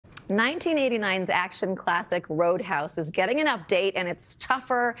1989's action classic Roadhouse is getting an update, and it's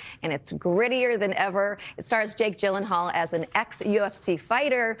tougher and it's grittier than ever. It stars Jake Gyllenhaal as an ex-UFC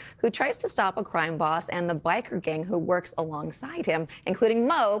fighter who tries to stop a crime boss and the biker gang who works alongside him, including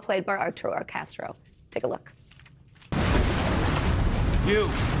Mo, played by Arturo Castro. Take a look. You,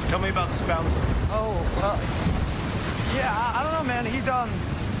 tell me about this bouncer. Oh, well, yeah, I don't know, man. He's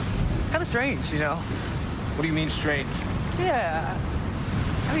it's kind of strange, you know? What do you mean strange? Yeah,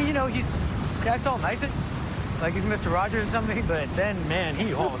 I mean, you know, he acts all nice, like he's Mr. Rogers or something, but then, man, he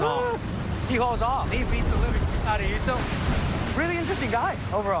hauls off. He hauls off. He beats the living out of you. So, really interesting guy,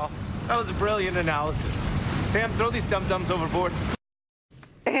 overall. That was a brilliant analysis. Sam, throw these dum-dums overboard.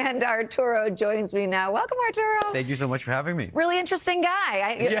 And Arturo joins me now. Welcome, Arturo. Thank you so much for having me. Really interesting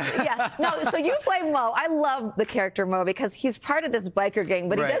guy. Yeah. No, so you play Mo. I love the character Mo because he's part of this biker gang,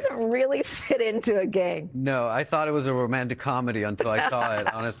 but he doesn't really fit into a gang. No, I thought it was a romantic comedy until I saw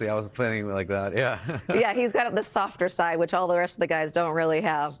it. Honestly, I was playing like that, yeah. Yeah, he's got the softer side, which all the rest of the guys don't really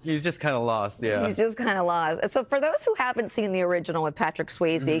have. He's just kind of lost, yeah. He's just kind of lost. So for those who haven't seen the original with Patrick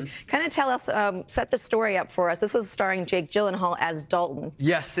Swayze, kind of tell us, set the story up for us. This is starring Jake Gyllenhaal as Dalton.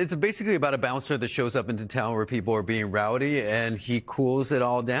 Yes, it's basically about a bouncer that shows up into town where people are being rowdy, and he cools it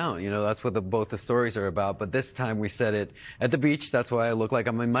all down. You know, that's what both the stories are about. But this time we set it at the beach. That's why I look like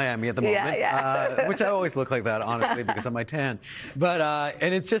I'm in Miami at the moment, which I always look like that, honestly, because of my tan. But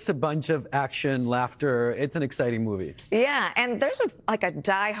and it's just a bunch of action, laughter. It's an exciting movie. Yeah, and there's like a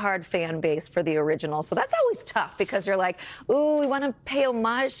die-hard fan base for the original, so that's always tough because you're like, ooh, we want to pay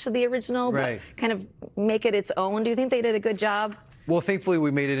homage to the original, but kind of make it its own. Do you think they did a good job? Well, thankfully,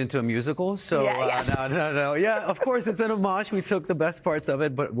 we made it into a musical, so no. Yeah, of course, it's an homage. We took the best parts of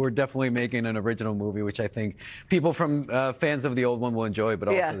it, but we're definitely making an original movie, which I think people from fans of the old one will enjoy, but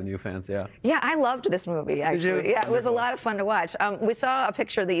also the new fans, Yeah, I loved this movie, actually. Did you? Yeah, it was a lot of fun to watch. We saw a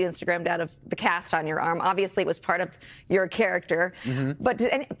picture that you Instagrammed out of the cast on your arm. Obviously, it was part of your character, but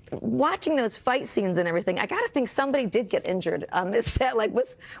watching those fight scenes and everything, I got to think somebody did get injured on this set. Like,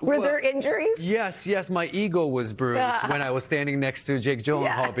 were there injuries? Yes, my ego was bruised when I was standing next to Jake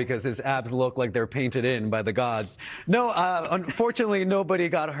Gyllenhaal because his abs look like they're painted in by the gods. No, unfortunately, nobody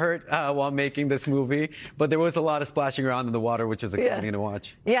got hurt while making this movie, but there was a lot of splashing around in the water, which was exciting to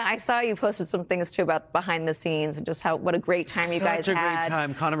watch. Yeah, I saw you posted some things, too, about behind the scenes and just what a great time you guys had. Such a great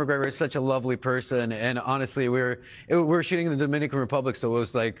time. Conor McGregor is such a lovely person, and honestly, we're shooting in the Dominican Republic, so it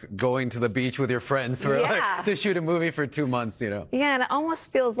was like going to the beach with your friends to shoot a movie for 2 months, you know. Yeah, and it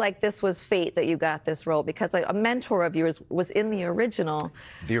almost feels like this was fate that you got this role because a mentor of yours was in the original.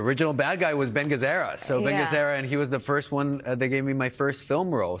 The original bad guy was Ben Gazzara. So Ben Gazzara, and he was the first one. They gave me my first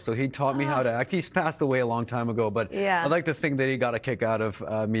film role. So he taught me how to act. He's passed away a long time ago, but I'd like to think that he got a kick out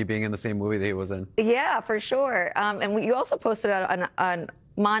of me being in the same movie that he was in. Yeah, for sure. And you also posted an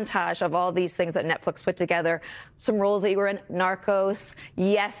montage of all these things that Netflix put together. Some roles that you were in: Narcos,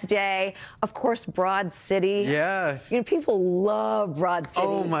 Yes Day, of course, Broad City. Yeah. You know, people love Broad City.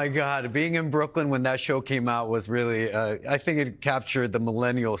 Oh my God, being in Brooklyn when that show came out was really, I think it captured the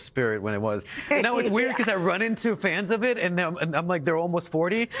millennial spirit when it was. And now it's weird because I run into fans of it and I'm like, they're almost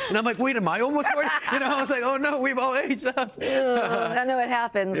 40. And I'm like, wait, am I almost 40? You know, I was like, oh no, we've all aged up. I know it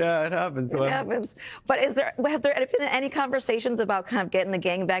happens. Yeah, it happens. It happens. But have there been any conversations about kind of getting the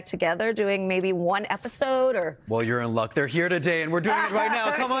gang back together, doing maybe one episode or? Well, you're in luck. They're here today, and we're doing it right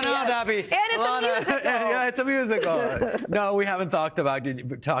now. Come on out, Abby. And it's a musical. Yeah, it's a musical. No, we haven't talked about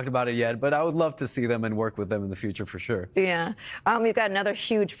it yet, but I would love to see them and work with them in the future for sure. Yeah. You've got another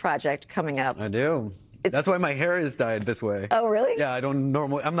huge project coming up. I do. That's why my hair is dyed this way. Oh, really? Yeah, I'm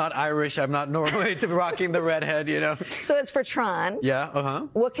not Irish. I'm not normally rocking the redhead, you know. So it's for Tron. Yeah,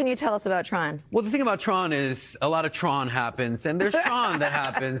 What can you tell us about Tron? Well, the thing about Tron is a lot of Tron happens, and there's Tron that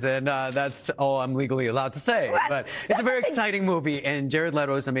happens, and that's all I'm legally allowed to say. But it's a very exciting movie, and Jared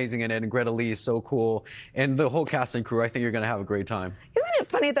Leto is amazing in it, and Greta Lee is so cool, and the whole cast and crew, I think you're going to have a great time. Isn't it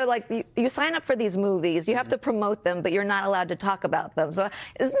funny, though, like, you sign up for these movies, you have to promote them, but you're not allowed to talk about them. So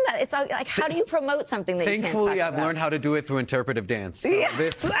isn't that, it's like, how do you promote something that you can't talk about? Thankfully, I've learned how to do it through interpretive dance. So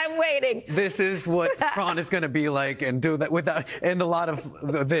yes, I'm waiting. This is what Tron is going to be like, and do that without, and a lot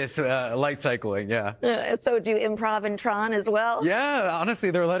of this light cycling, So do you improv in Tron as well? Yeah, honestly,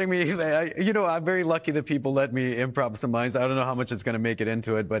 they're letting me, you know, I'm very lucky that people let me improv some lines. I don't know how much it's going to make it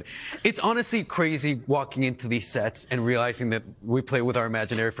into it, but it's honestly crazy walking into these sets and realizing that we play with our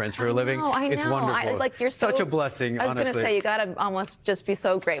imaginary friends for a living. I know. It's wonderful. Like, you're such a blessing, I was going to say, you got to almost just be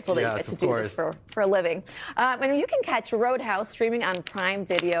so grateful that you get to do this for a living. And you can catch Roadhouse streaming on Prime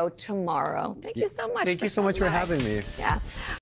Video tomorrow. Thank you so much. Thank you so much for having me. Yeah.